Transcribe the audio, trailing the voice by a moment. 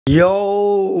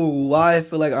Yo, why I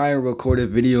feel like I ain't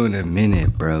recorded video in a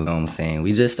minute, bro. You know what I'm saying?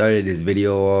 We just started this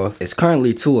video off. It's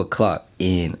currently 2 o'clock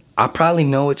and I probably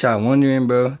know what y'all wondering,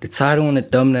 bro. The title and the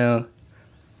thumbnail.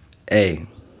 Hey,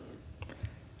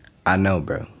 I know,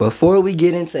 bro. Before we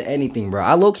get into anything, bro,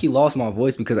 I low-key lost my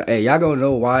voice because, hey, y'all gonna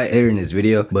know why later in this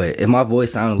video. But if my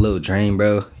voice sound a little drained,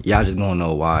 bro, y'all just gonna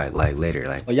know why, like, later.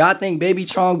 Like, y'all think Baby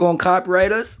Tron gonna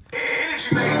copyright us?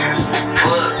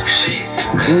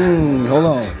 Hold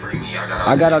on.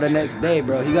 I got out the next day,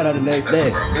 bro. He got out the next day.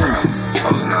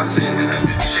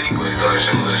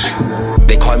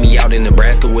 They caught me out in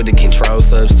Nebraska with a controlled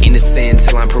substance. Innocent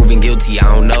till I'm proven guilty,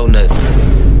 I don't know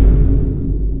nothing.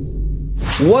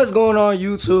 What's going on,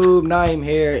 YouTube? Naeem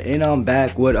here, and I'm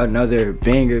back with another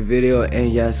banger video.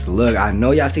 And yes, look, I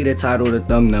know y'all see the title of the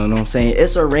thumbnail, you know what I'm saying?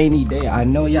 It's a rainy day. I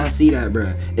know y'all see that,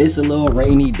 bro. It's a little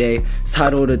rainy day.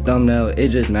 Title of the thumbnail, it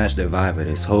just matched the vibe of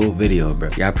this whole video, bro.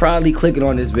 Y'all probably clicking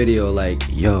on this video like,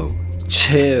 yo,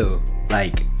 chill.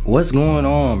 Like, what's going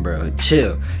on, bro?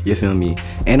 Chill, you feel me?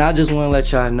 And I just want to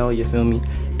let y'all know, you feel me?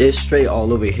 It's straight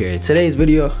all over here. Today's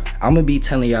video, I'm gonna be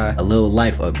telling y'all a little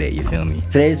life update, you feel me?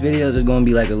 Today's video is gonna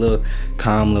be like a little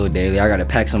calm little daily. I gotta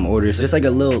pack some orders, just like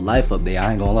a little life update,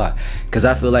 I ain't gonna lie. Cause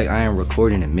I feel like I ain't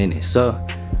recording in a minute. So, you know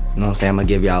what I'm saying? I'm gonna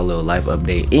give y'all a little life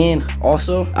update. And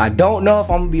also, I don't know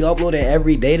if I'm gonna be uploading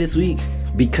every day this week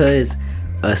because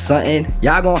something,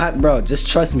 y'all gonna have, bro, just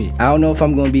trust me. I don't know if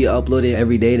I'm gonna be uploading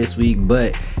every day this week,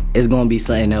 but it's gonna be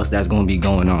something else that's gonna be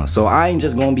going on. So I ain't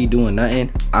just gonna be doing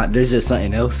nothing. There's just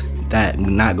something else that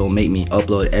not gonna make me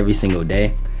upload every single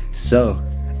day. So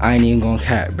I ain't even gonna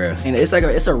cap, bro. And it's like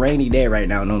it's a rainy day right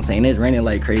now, you know what I'm saying? It's raining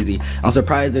like crazy. I'm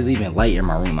surprised there's even light in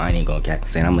my room. I ain't even gonna cap.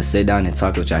 Saying I'm gonna sit down and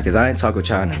talk with y'all because I ain't talk with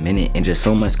y'all in a minute, and just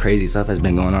so much crazy stuff has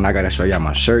been going on. I gotta show y'all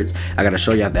my shirts. I gotta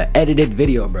show y'all the edited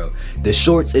video, bro. The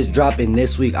shorts is dropping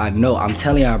this week. I know, I'm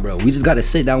telling y'all, bro. We just gotta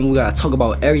sit down. We gotta talk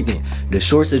about everything. The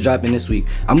shorts is dropping this week.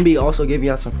 I'm gonna be also giving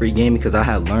y'all some free game because I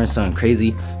have learned something crazy.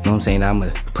 You know what I'm saying? I'm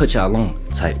gonna put y'all on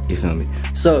type, you feel me?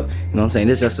 So, you know what I'm saying?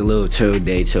 This is just a little chill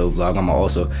day, chill vlog. I'm gonna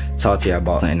also talk to y'all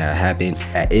about something that happened.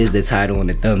 That is the title and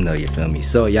the thumbnail, you feel me?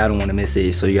 So y'all don't want to miss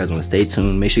it. So you guys want to stay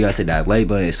tuned. Make sure you guys hit that like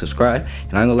button and subscribe.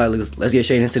 And I ain't gonna lie, let's get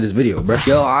straight into this video, bro.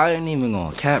 Yo, I ain't even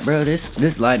gonna cap, bro.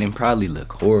 This lighting probably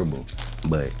look horrible,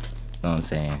 but you know what I'm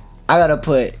saying? I gotta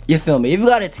put, you feel me? If you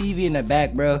got a TV in the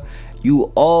back, bro,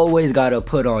 you always gotta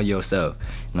put on yourself.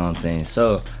 You know what I'm saying?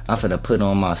 So I'm finna put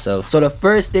on myself. So the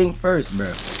first thing first,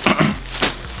 bro.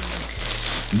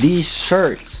 These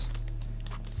shirts,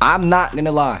 I'm not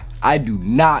gonna lie, I do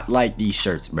not like these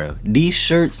shirts, bro. These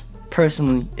shirts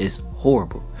personally is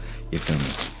horrible, you feel me?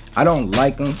 I don't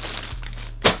like them.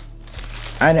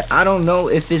 I don't know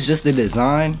if it's just the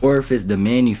design or if it's the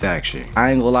manufacturer.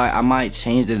 I ain't gonna lie, I might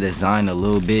change the design a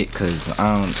little bit because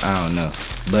I don't know.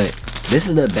 But this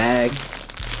is the bag,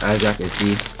 as y'all can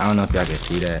see. I don't know if y'all can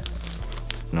see that.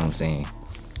 You know what I'm saying?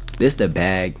 This the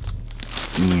bag.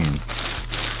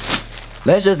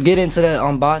 Let's just get into the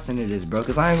unboxing of this, bro,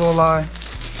 because I ain't gonna lie,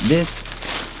 this,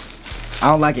 I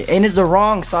don't like it. And it's the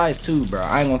wrong size too, bro.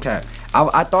 I ain't gonna cap.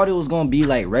 I thought it was gonna be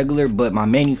like regular, but my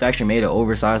manufacturer made it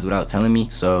oversized without telling me,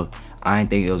 so I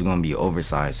didn't think it was gonna be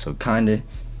oversized. So kinda,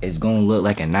 it's gonna look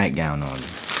like a nightgown on me.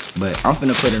 But I'm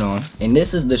finna put it on. And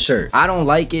this is the shirt. I don't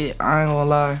like it, I ain't gonna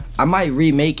lie. I might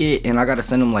remake it and I gotta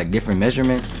send them like different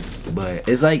measurements, but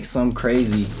it's like some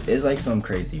crazy,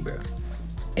 bro.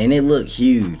 And it look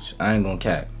huge, I ain't gonna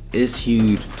cap. It's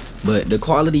huge, but the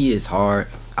quality is hard.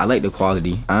 I like the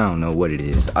quality. I don't know what it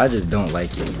is. I just don't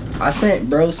like it. I sent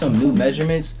bro some new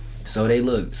measurements, so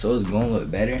it's gonna look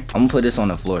better. I'm gonna put this on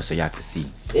the floor so y'all can see.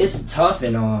 It's tough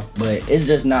and all, but it's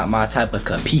just not my type of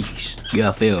capiche.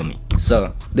 Y'all feel me?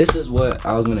 So this is what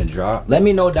I was gonna drop. Let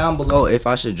me know down below if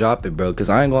I should drop it, bro, because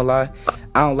I ain't gonna lie,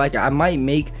 I don't like it. I might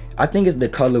make, I think it's the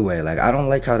colorway. Like, I don't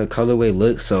like how the colorway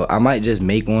looks, so I might just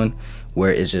make one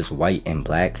where it's just white and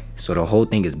black, so the whole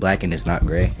thing is black and it's not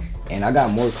gray. And I got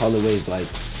more colorways, like,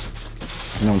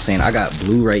 you know what I'm saying? I got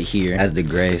blue right here as the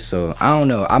gray, so I don't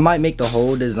know. I might make the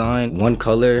whole design one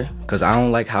color because I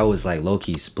don't like how it's like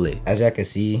low-key split. As y'all can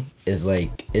see, it's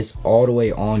like, it's all the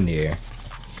way on there,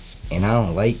 and I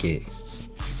don't like it.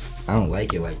 I don't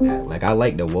like it like that. Like, I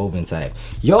like the woven type.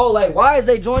 Yo, like, why is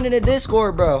they joining the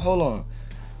Discord, bro? Hold on.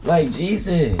 Like,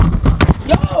 Jesus.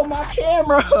 Yo, my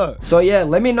camera. So yeah,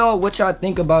 let me know what y'all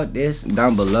think about this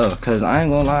down below, cause I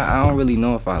ain't gonna lie, I don't really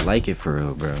know if I like it for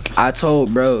real, bro. I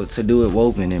told bro to do it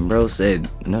woven, and bro said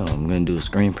no, I'm gonna do a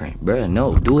screen print. Bro,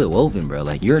 no, do it woven, bro.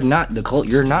 Like, you're not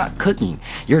cooking,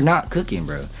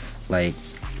 bro. Like,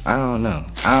 I don't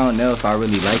know if I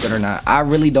really like it or not. I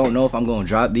really don't know if I'm gonna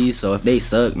drop these, so if they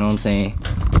suck, you know what I'm saying,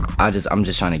 I'm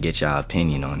just trying to get y'all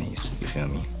opinion on these, you feel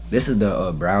me? This is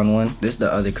the brown one. This is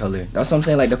the other color. That's what I'm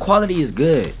saying. Like, the quality is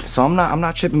good, so I'm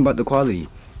not tripping about the quality.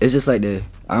 It's just like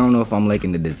I don't know if I'm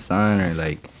liking the design or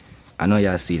like, I know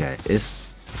y'all see that. It's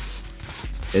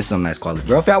some nice quality,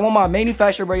 bro. If y'all want my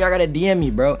manufacturer, bro, y'all gotta DM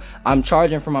me, bro. I'm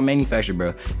charging for my manufacturer, bro.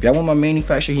 If y'all want my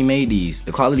manufacturer, he made these.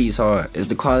 The quality is hard. It's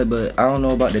the quality, but I don't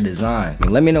know about the design. I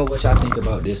mean, let me know what y'all think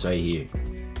about this right here.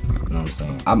 You know what I'm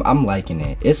saying? I'm liking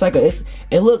it. It's like it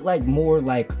looked like more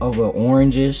like of an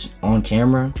orangish on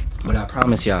camera, but I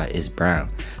promise y'all it's brown.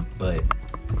 But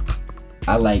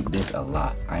I like this a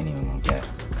lot. I ain't even gonna cap.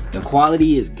 The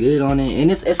quality is good on it, and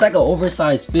it's like an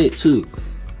oversized fit too.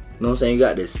 You know what I'm saying? You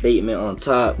got this statement on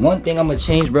top. One thing I'm gonna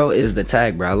change, bro, is the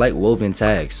tag, bro. I like woven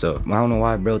tags, so I don't know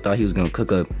why bro thought he was gonna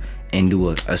cook up and do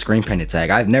a screen printed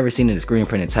tag. I've never seen a screen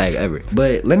printed tag ever.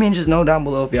 But let me just know down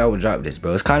below if y'all would drop this,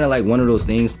 bro. It's kind of like one of those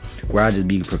things where I just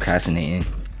be procrastinating.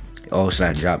 Oh, should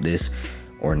I drop this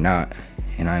or not?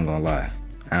 And I ain't gonna lie,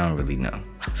 I don't really know.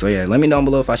 So yeah, let me know down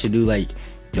below if I should do like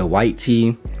the white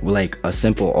tee with like a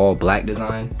simple all black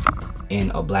design and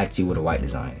a black tee with a white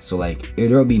design. So like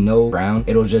there'll be no brown,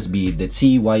 it'll just be the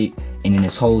tee white and then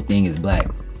this whole thing is black.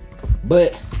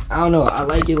 But I don't know, I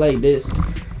like it like this,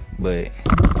 but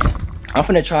I'm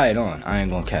finna try it on. I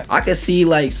ain't gonna cap. I could see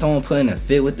like someone putting a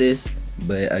fit with this,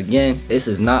 but again, this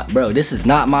is not, bro, this is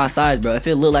not my size, bro. If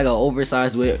it look like an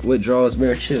oversized with drawers,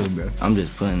 bro, chill, bro. I'm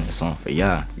just putting this on for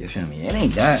y'all, you feel me? It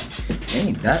ain't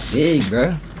that big,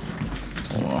 bro.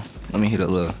 Hold on, let me hit a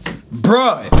little.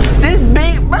 Bruh, this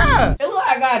big, bruh. It look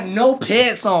like I got no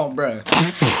pants on, bruh.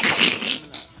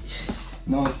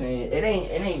 You know what I'm saying? It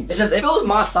ain't. It's just, if it was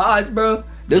my size, bro,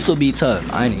 this would be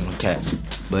tough. I ain't even cap.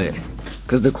 But,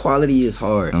 cause the quality is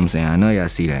hard. You know what I'm saying? I know y'all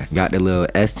see that. Got the little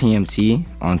STMT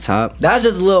on top. That's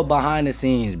just a little behind the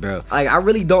scenes, bro. Like, I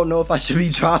really don't know if I should be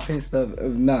dropping stuff or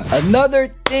not. Another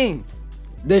thing.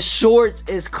 The shorts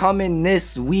is coming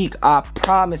this week. I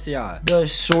promise y'all. The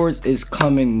shorts is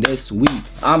coming this week.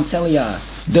 I'm telling y'all.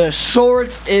 The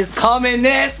shorts is coming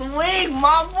this week,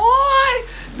 my boy.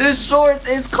 The shorts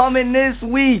is coming this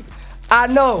week. I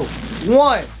know.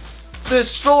 One, the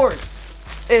shorts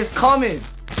is coming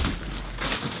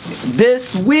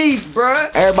this week, bruh.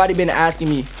 Everybody been asking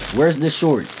me, where's the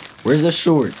shorts? Where's the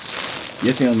shorts?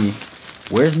 You feel me?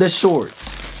 Where's the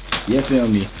shorts? You feel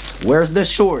me? Where's the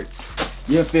shorts?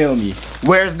 You feel me?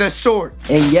 Where's the short?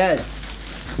 And yes,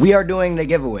 we are doing the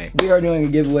giveaway. We are doing a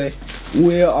giveaway.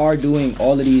 We are doing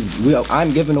all of these.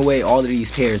 I'm giving away all of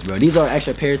these pairs, bro. These are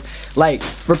extra pairs. Like,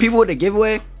 for people with the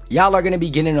giveaway, y'all are gonna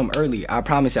be getting them early. I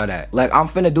promise y'all that. Like, I'm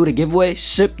finna do the giveaway,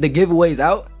 ship the giveaways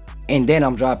out, and then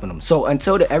I'm dropping them. So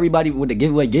until everybody with the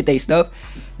giveaway get their stuff,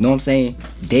 you know what I'm saying?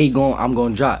 I'm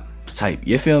gonna drop. Type,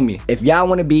 you feel me? If y'all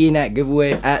want to be in that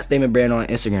giveaway, at statementbrandd on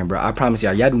Instagram, bro, I promise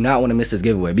y'all do not want to miss this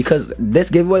giveaway, because this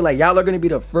giveaway, like, y'all are gonna be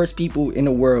the first people in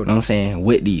the world, you know what I'm saying,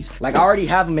 with these. Like, I already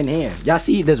have them in hand. Y'all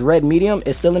see this red medium?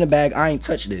 It's still in the bag. I ain't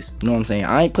touched this, you know what I'm saying?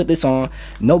 I ain't put this on.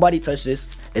 Nobody touched this.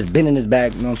 It's been in this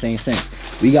bag, you know what I'm saying, since.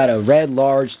 We got a red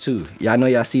large too. Y'all know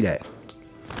y'all see that.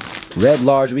 Red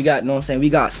large. We got, you know what I'm saying, we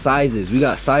got sizes. We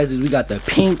got the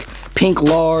pink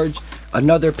large,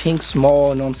 another pink small,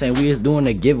 you know what I'm saying? We just doing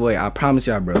a giveaway. I promise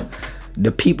y'all, bro. The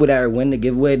people that win the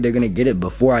giveaway, they're gonna get it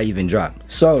before I even drop.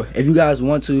 So if you guys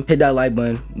want to, hit that like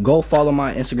button. Go follow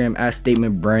my Instagram at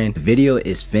statementbrandd. The video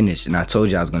is finished, and I told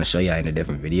you I was gonna show y'all in a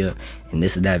different video, and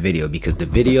this is that video, because the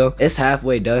video is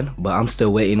halfway done, but I'm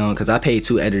still waiting on, because I paid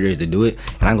 2 editors to do it,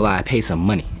 and I'm glad I paid some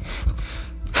money.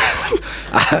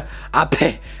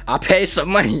 I paid some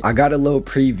money. I got a little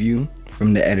preview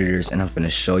from the editors, and I'm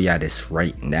finna show y'all this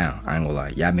right now. I ain't gonna lie,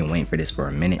 y'all been waiting for this for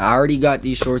a minute. I already got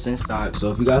these shorts in stock, so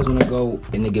if you guys wanna go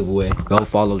in the giveaway, go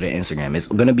follow the Instagram. It's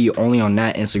gonna be only on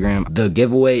that Instagram. The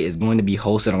giveaway is going to be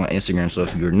hosted on Instagram, so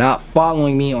if you're not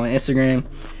following me on Instagram,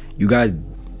 you guys,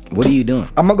 what are you doing?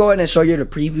 I'm gonna go ahead and show you the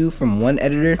preview from one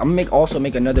editor. I'm gonna also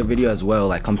make another video as well,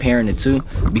 like comparing the two,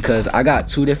 because I got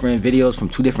 2 different videos from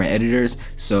 2 different editors.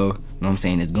 So, you know what I'm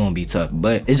saying, it's gonna be tough,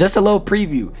 but it's just a little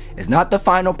preview. It's not the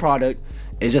final product.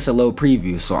 It's just a little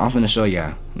preview, so I'm finna show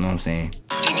y'all. You know what I'm saying?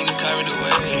 You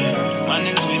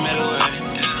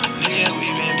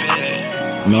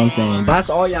know what I'm saying? That's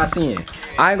all y'all seeing.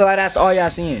 I ain't gonna lie, that's all y'all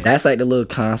seeing. That's like the little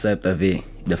concept of it.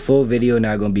 The full video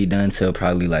not gonna be done till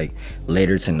probably like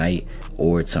later tonight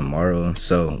or tomorrow.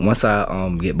 So once I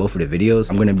get both of the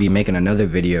videos, I'm gonna be making another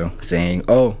video saying,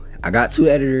 oh, I got 2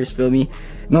 editors, feel me? You know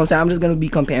what I'm saying? I'm just gonna be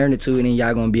comparing the 2, and then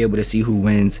y'all gonna be able to see who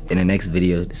wins in the next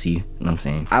video to see, you know what I'm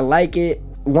saying? I like it.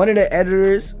 one of the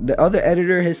editors, the other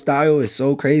editor, his style is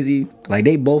so crazy. Like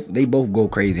they both go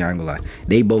crazy, I ain't gonna lie.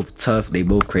 They both tough, they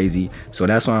both crazy. So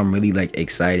that's why I'm really like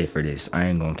excited for this. I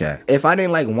ain't gonna cap. If I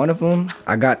didn't like one of them,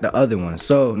 I got the other one.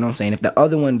 So, you know what I'm saying? If the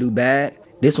other one do bad,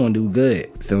 this one do good,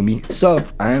 feel me? So,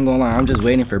 I ain't gonna lie, I'm just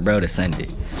waiting for bro to send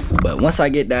it. But once I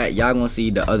get that, y'all gonna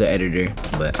see the other editor.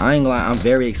 But I ain't gonna lie, I'm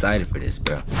very excited for this,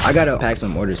 bro. I gotta pack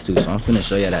some orders too, so I'm finna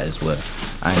show y'all that as well.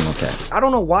 I ain't gonna cap. I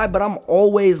don't know why, but I'm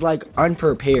always like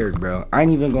unprepared, bro. I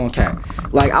ain't even gonna cap.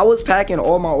 Like, I was packing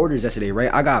all my orders yesterday,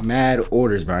 right? I got mad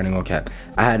orders, bro. I ain't gonna cap.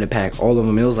 I had to pack all of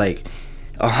them. It was like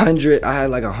 100. I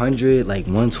had like 100, like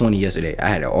 120 yesterday. I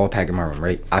had it all packed in my room,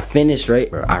 right? I finished, right?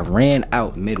 Bro, I ran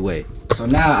out midway. So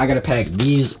now I gotta pack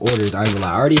these orders. I ain't gonna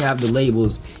lie. I already have the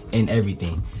labels and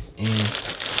everything. And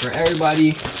for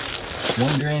everybody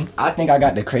wondering, I think I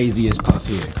got the craziest puff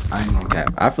here. I ain't gonna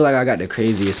cap. I feel like I got the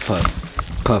craziest puff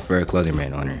for a clothing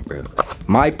brand on it, bro.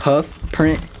 My puff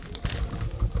print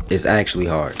is actually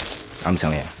hard. I'm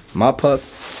telling you. My puff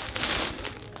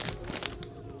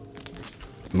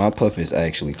is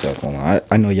actually tough. Hold on.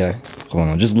 I know y'all. Hold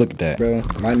on, just look at that, bro.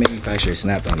 My manufacturer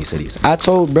snapped on these hoodies. I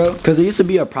told bro, cause there used to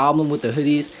be a problem with the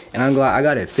hoodies, and I'm glad I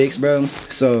got it fixed, bro.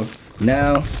 So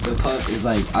now the puff is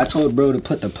like, I told bro to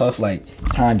put the puff like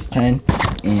times 10,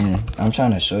 and I'm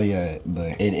trying to show you,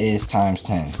 but it is times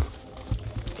 10.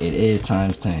 It is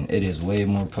times 10. It is way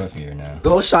more puffier now.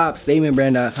 Go shop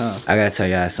statementbrandd.com. I gotta tell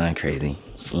y'all something crazy.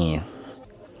 Yeah.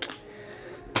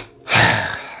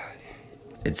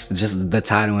 It's just the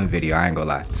title and video, I ain't gonna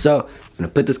lie. So, I'm gonna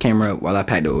put this camera up while I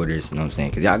pack the orders, you know what I'm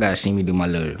saying? Cause y'all gotta see me do my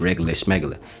little regular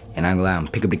schmegular. And I ain't gonna lie, I'm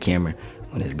gonna pick up the camera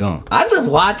when it's gone. I just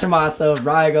watching myself,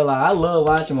 bro, I ain't gonna lie. I love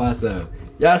watching myself.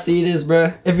 Y'all see this,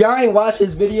 bro? If y'all ain't watched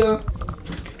this video,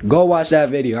 go watch that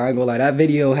video. I ain't gonna lie, that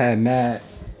video had mad.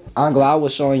 I ain't gonna lie, I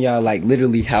was showing y'all like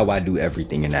literally how I do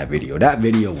everything in that video. That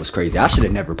video was crazy. I should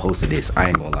have never posted this, I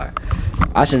ain't gonna lie.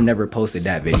 I should have never posted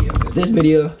that video. Cause this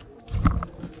video,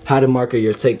 how to market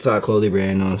your TikTok clothing brand,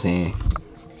 you know what I'm saying?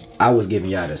 I was giving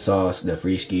y'all the sauce, the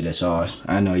free ski, the sauce.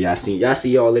 I know y'all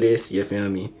see all of this, you feel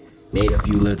me? Made a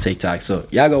few little TikToks. So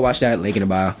y'all go watch that, link in the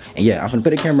bio. And yeah, I'm gonna put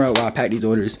the camera up while I pack these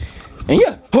orders. And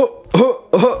yeah,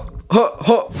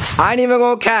 I ain't even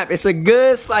gonna cap. It's a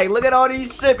good site. Look at all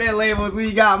these shipping labels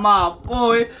we got, my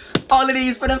boy. All of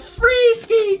these for the free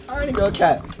ski. I ain't gonna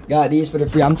cap. Got these for the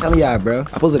free. I'm telling y'all, bro.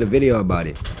 I posted a video about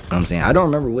it. You know what I'm saying? I don't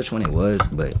remember which one it was,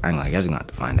 but I ain't like, y'all just gonna have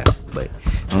to find out. But you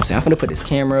know what I'm saying? I'm finna put this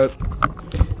camera up.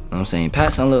 You know what I'm saying?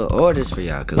 Pass some little orders for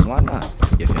y'all, cause why not?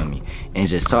 You feel me? And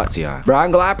just talk to y'all. Bro,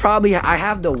 I'm glad I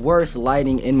have the worst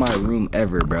lighting in my room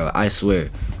ever, bro. I swear.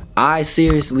 I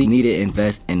seriously need to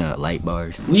invest in light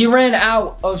bars. We ran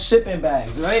out of shipping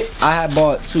bags, right? I had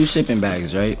bought 2 shipping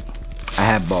bags, right? I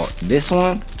had bought this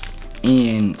one,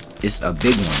 and it's a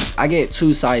big one. I get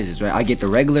 2 sizes, right? I get the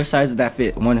regular sizes that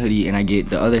fit 1 hoodie, and I get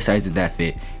the other sizes that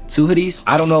fit 2 hoodies.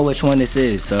 I don't know which one this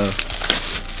is, so.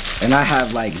 And I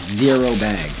have like 0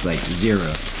 bags, like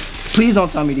 0. Please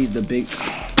don't tell me these the big,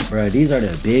 bro, these are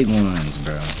the big ones,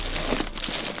 bro.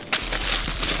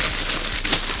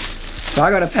 So I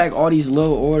gotta pack all these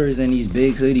little orders and these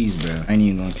big hoodies, bro. I ain't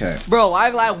even gonna cap. Bro, I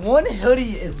like 1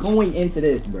 hoodie is going into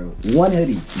this, bro. 1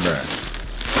 hoodie, bro.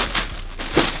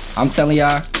 I'm telling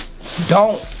y'all,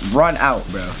 don't run out,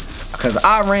 bro. Cause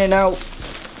I ran out.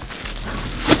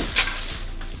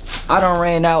 I done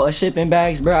ran out of shipping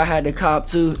bags, bro. I had to cop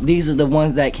 2. These are the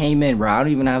ones that came in, bro. I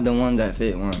don't even have the ones that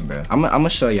fit 1, bro. I'm gonna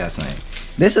show y'all something.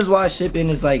 This is why shipping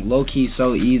is like low-key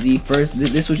so easy. First,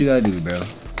 this is what you gotta do, bro.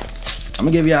 I'm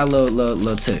gonna give y'all a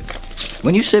little tip.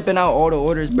 When you shipping out all the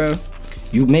orders, bro,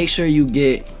 you make sure you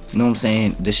get, you know what I'm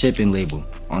saying, the shipping label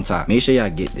on top. Make sure y'all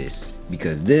get this,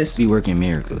 because this be working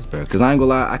miracles, bro. Cause I ain't gonna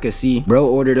lie, I could see bro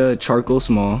ordered a charcoal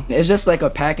small. It's just like a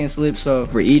packing slip, so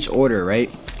for each order, right?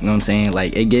 You know what I'm saying?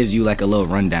 Like it gives you like a little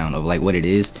rundown of like what it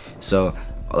is. So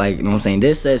like, you know what I'm saying,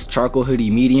 this says charcoal hoodie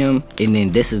medium, and then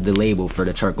this is the label for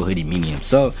the charcoal hoodie medium.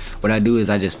 So what I do is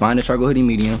I just find the charcoal hoodie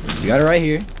medium. You got it right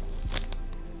here.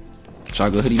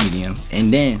 Charcoal hoodie medium,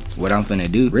 and then what I'm finna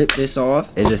do, rip this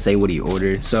off and just say what he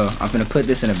ordered. So I'm finna put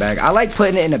this in a bag. I like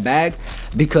putting it in a bag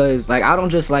because like I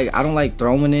don't like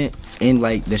throwing it in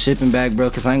like the shipping bag, bro,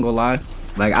 because I ain't gonna lie,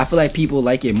 like I feel like people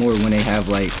like it more when they have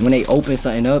like, when they open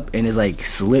something up and it's like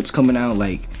slips coming out,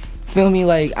 like, feel me,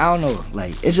 like I don't know,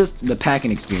 like it's just the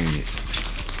packing experience,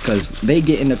 because they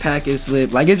get in the package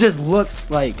slip, like it just looks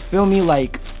like, feel me,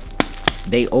 like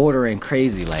they ordering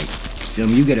crazy, like, feel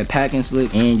me, you get a packing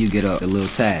slip and you get a little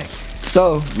tag.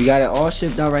 So we got it all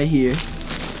shipped out right here,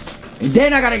 and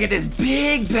then I gotta get this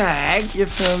big bag, you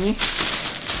feel me?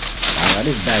 Alright,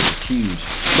 this bag is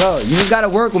huge, bro. You just gotta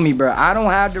work with me, bro. I don't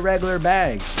have the regular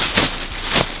bag.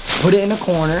 Put it in the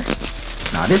corner.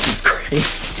 Nah, this is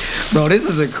crazy. Bro, this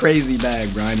is a crazy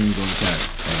bag, bro. I ain't even gonna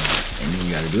cap. And then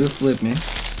you gotta do the flipping.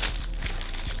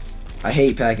 I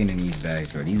hate packing in these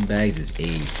bags, bro. These bags is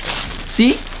AIDS.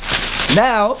 See?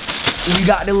 Now, we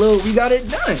got it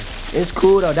done. It's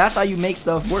cool though. That's how you make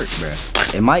stuff work, bro.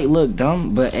 It might look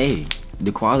dumb, but hey,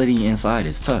 the quality inside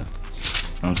is tough. You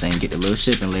know what I'm saying? Get the little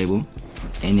shipping label,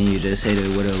 and then you just hit it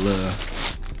with a little,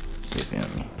 you feel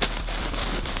me?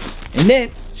 And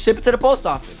then ship it to the post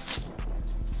office.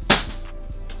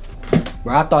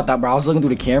 Bro, I thought that, bro. I was looking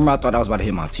through the camera. I thought I was about to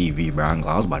hit my TV, bro.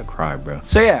 I was about to cry, bro.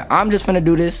 So yeah, I'm just finna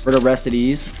do this for the rest of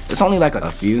these. It's only like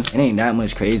a few. It ain't that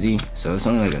much crazy, so it's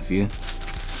only like a few.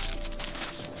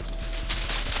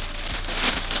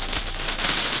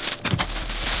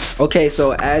 Okay,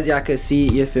 so as y'all can see,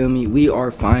 you feel me, we are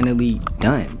finally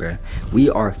done, bruh. We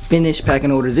are finished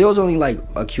packing orders. It was only like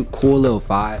a cute, cool little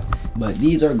 5, but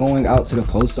these are going out to the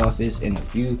post office in a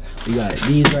few. We got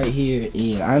these right here,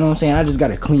 and I know what I'm saying, I just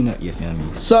gotta clean up, you feel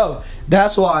me? So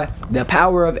that's why the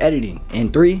power of editing.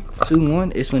 In 3, 2,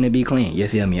 1, it's gonna be clean, you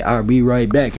feel me? I'll be right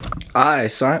back.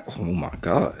 Alright, so oh my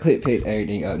god. Pick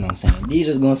everything up, you know what I'm saying? These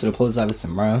just going to the post office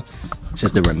tomorrow.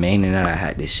 Just the remaining that I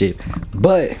had to ship.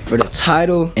 But for the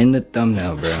title and the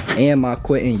thumbnail, bro, and my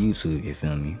quitting YouTube, you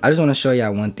feel me? I just want to show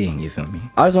y'all one thing, you feel me?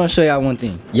 I just want to show y'all one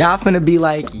thing. Y'all finna be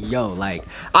like, yo, like,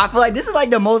 I feel like this is like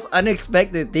the most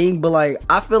unexpected thing, but like,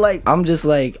 I feel like I'm just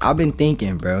like, I've been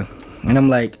thinking, bro. And I'm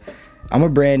like, I'm a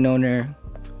brand owner.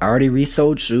 I already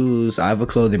resold shoes. I have a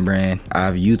clothing brand. I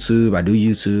have YouTube. I do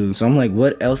YouTube. So I'm like,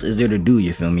 what else is there to do,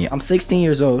 you feel me? I'm 16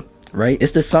 years old. Right,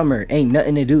 it's the summer, ain't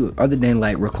nothing to do other than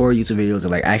like record YouTube videos or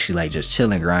like actually like just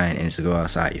chill and grind and just go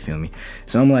outside, you feel me?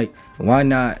 So I'm like, why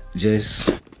not just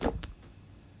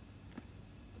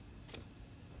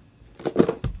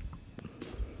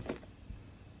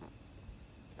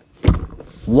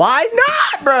why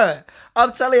not, bruh?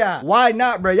 I'm telling y'all, why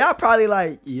not, bro? Y'all probably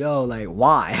like, yo, like,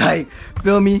 why? Like,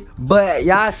 feel me? But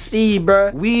y'all see,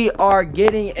 bro, we are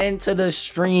getting into the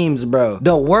streams, bro.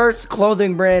 The worst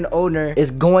clothing brand owner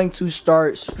is going to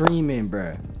start streaming,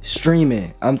 bro.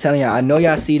 Streaming. I'm telling y'all, I know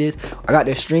y'all see this. I got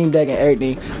the stream deck and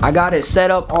everything. I got it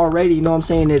set up already, you know what I'm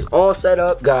saying? It's all set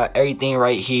up. Got everything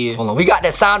right here. Hold on, we got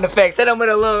the sound effects. Hit them with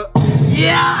a little,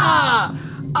 yeah!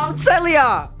 I'm telling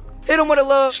y'all, hit them with a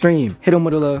little stream. Hit them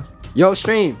with a little, yo,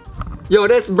 stream. Yo,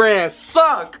 this brand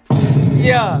suck.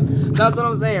 Yeah, that's what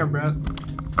I'm saying, bro.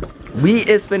 We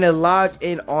is finna log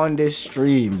in on this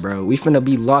stream, bro. We finna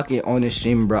be locking on this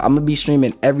stream, bro. I'm gonna be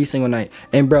streaming every single night.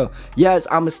 And bro, yes,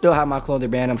 I'ma still have my clothing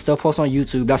brand. I'm still posting on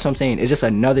YouTube. That's what I'm saying. It's just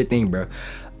another thing, bro.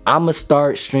 I'ma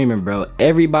start streaming, bro.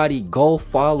 Everybody go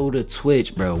follow the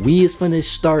Twitch, bro. We is finna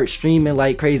start streaming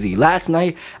like crazy. Last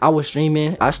night I was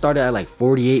streaming. I started at like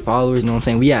 48 followers, you know what I'm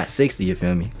saying? We at 60, you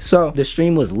feel me? So the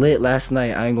stream was lit last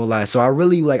night, I ain't gonna lie. So I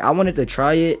really like, I wanted to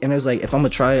try it, and it was like, if I'm gonna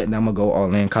try it, then I'm gonna go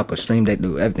all in, cop a stream deck,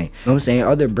 do everything. You know what I'm saying?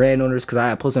 Other brand owners, cause I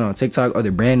had posted on TikTok,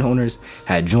 other brand owners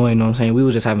had joined, you know what I'm saying? We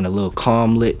was just having a little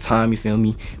calm lit time, you feel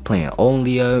me? Playing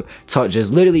only up, talk,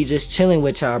 just literally just chilling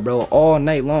with y'all, bro, all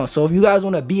night long. So if you guys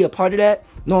wanna be a part of that,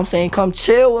 you know what I'm saying, come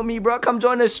chill with me, bro. Come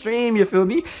join the stream, you feel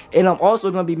me? And I'm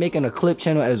also gonna be making a clip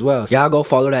channel as well, so y'all go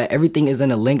follow that. Everything is in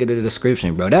the link in the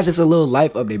description, bro. That's just a little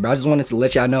life update, bro. I just wanted to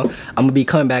let y'all know I'm gonna be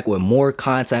coming back with more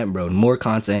content, bro. More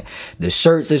content. The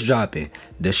shirts is dropping,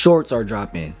 the shorts are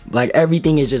dropping, like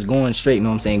everything is just going straight, you know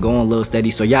what I'm saying, going a little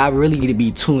steady. So y'all really need to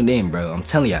be tuned in, bro. I'm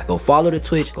telling y'all, go follow the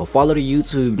Twitch, go follow the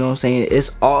YouTube, you know what I'm saying?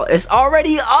 It's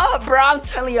already up, bro. I'm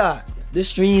telling y'all, the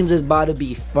streams is about to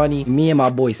be funny. Me and my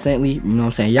boy Sentley, you know what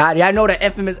I'm saying? Y'all know the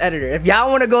infamous editor. If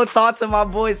y'all want to go talk to my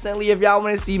boy Sentley, if y'all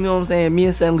want to see me, you know what I'm saying? Me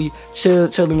and Sentley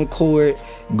chill in the court,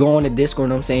 go on the Discord, you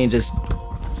know what I'm saying? Just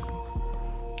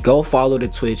go follow the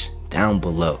Twitch down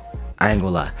below. I ain't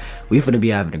gonna lie, we finna be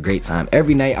having a great time.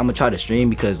 Every night I'm gonna try to stream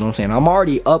because, you know what I'm saying, I'm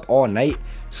already up all night,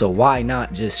 so why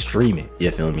not just stream it,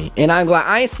 you feel me? And I ain't gonna lie,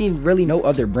 I ain't seen really no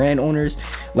other brand owners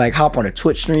like hop on a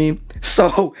Twitch stream,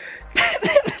 so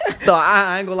so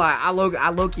I ain't gonna lie,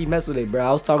 I low-key mess with it, bro.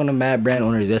 I was talking to mad brand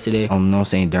owners yesterday, you know what I'm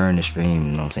saying, during the stream,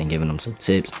 you know what I'm saying, giving them some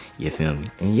tips, you feel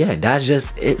me? And yeah, that's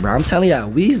just it, bro. I'm telling y'all,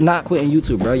 we's not quitting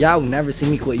YouTube, bro. Y'all will never see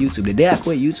me quit YouTube. The day I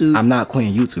quit YouTube, I'm not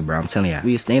quitting YouTube, bro. I'm telling y'all,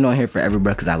 we staying on here forever,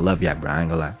 bro, because I love y'all, bro. I ain't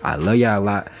gonna lie, I love y'all a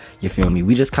lot, you feel me?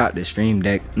 We just caught the stream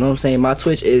deck, you know what I'm saying? My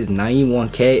Twitch is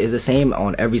 91K. It's the same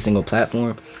on every single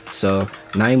platform. So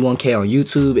 91K on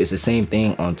YouTube, it's the same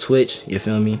thing on Twitch, you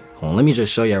feel me? Hold on, let me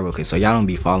just show y'all real quick so y'all don't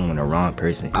be following the wrong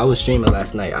person. I was streaming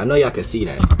last night. I know y'all can see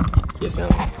that. You feel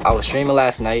me? I was streaming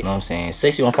last night, you know what I'm saying?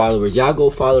 61 followers. Y'all go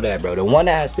follow that, bro. The one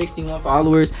that has 61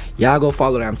 followers, y'all go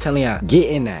follow that. I'm telling y'all, get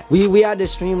in that. We had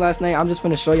this stream last night. I'm just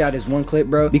finna show y'all this one clip,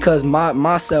 bro. Because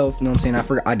myself, you know what I'm saying? I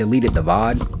forgot I deleted the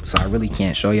VOD, so I really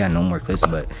can't show y'all no more clips,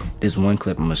 but this one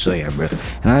clip I'm gonna show y'all, bro.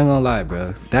 And I ain't gonna lie,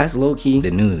 bro. That's low-key the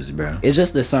news, bro. It's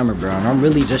just the summer, bro, and I'm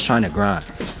really just trying to grind.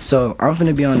 So I'm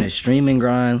finna be on the streaming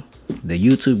grind, the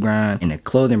YouTube grind, and the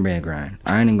clothing brand grind.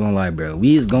 I ain't even gonna lie, bro.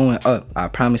 We is going up. I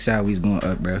promise y'all we is going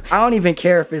up, bro. I don't even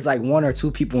care if it's like 1 or 2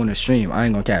 people on the stream. I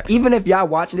ain't gonna care. Even if y'all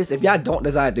watching this, if y'all don't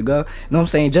decide to go, you know what I'm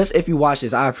saying? Just if you watch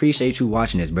this, I appreciate you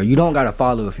watching this, bro. You don't gotta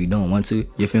follow if you don't want to.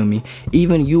 You feel me?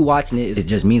 Even you watching it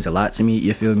just means a lot to me.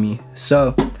 You feel me?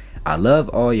 So I love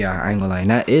all y'all. I ain't gonna lie.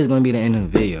 And that is gonna be the end of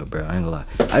the video, bro. I ain't gonna lie.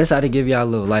 I decided to give y'all a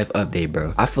little life update,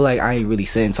 bro. I feel like I ain't really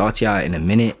sit and talk to y'all in a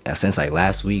minute since like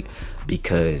last week,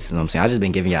 because you know what I'm saying, I just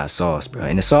been giving y'all sauce, bro,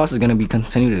 and the sauce is gonna be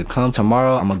continue to come.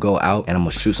 Tomorrow I'm gonna go out and I'm gonna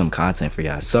shoot some content for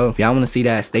y'all. So if y'all want to see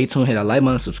that, stay tuned, hit that like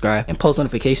button, subscribe, and post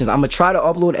notifications. I'm gonna try to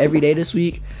upload every day this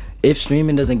week if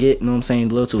streaming doesn't get, you know what I'm saying,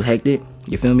 a little too hectic.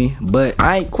 You feel me? But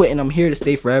I ain't quitting. I'm here to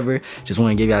stay forever. Just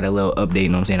want to give y'all that little update, you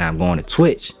know what I'm saying? I'm going to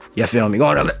Twitch. You feel me?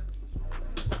 Going to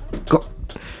go.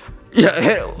 Yeah,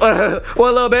 hit it.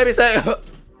 What little baby say?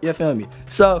 You feel me?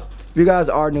 So if you guys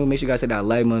are new, make sure you guys hit that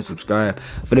like button, subscribe.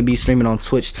 I'm gonna be streaming on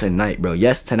Twitch tonight, bro.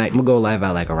 Yes, tonight. I'm gonna go live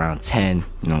at like around 10. You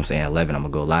know what I'm saying? 11, I'm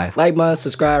gonna go live. Like button,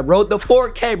 subscribe. Road to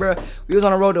 4K, bro. We was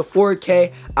on the road to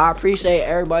 4K. I appreciate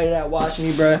everybody that watched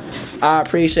me, bro. I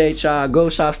appreciate y'all. Go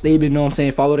shop stable, you know what I'm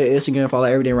saying? Follow the Instagram, follow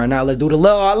everything right now. Let's do the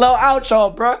little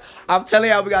outro, bro. I'm telling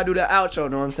y'all we gotta do the outro, you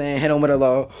know what I'm saying? Hit on with a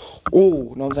low. Ooh,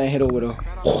 you know what I'm saying? Hit on with a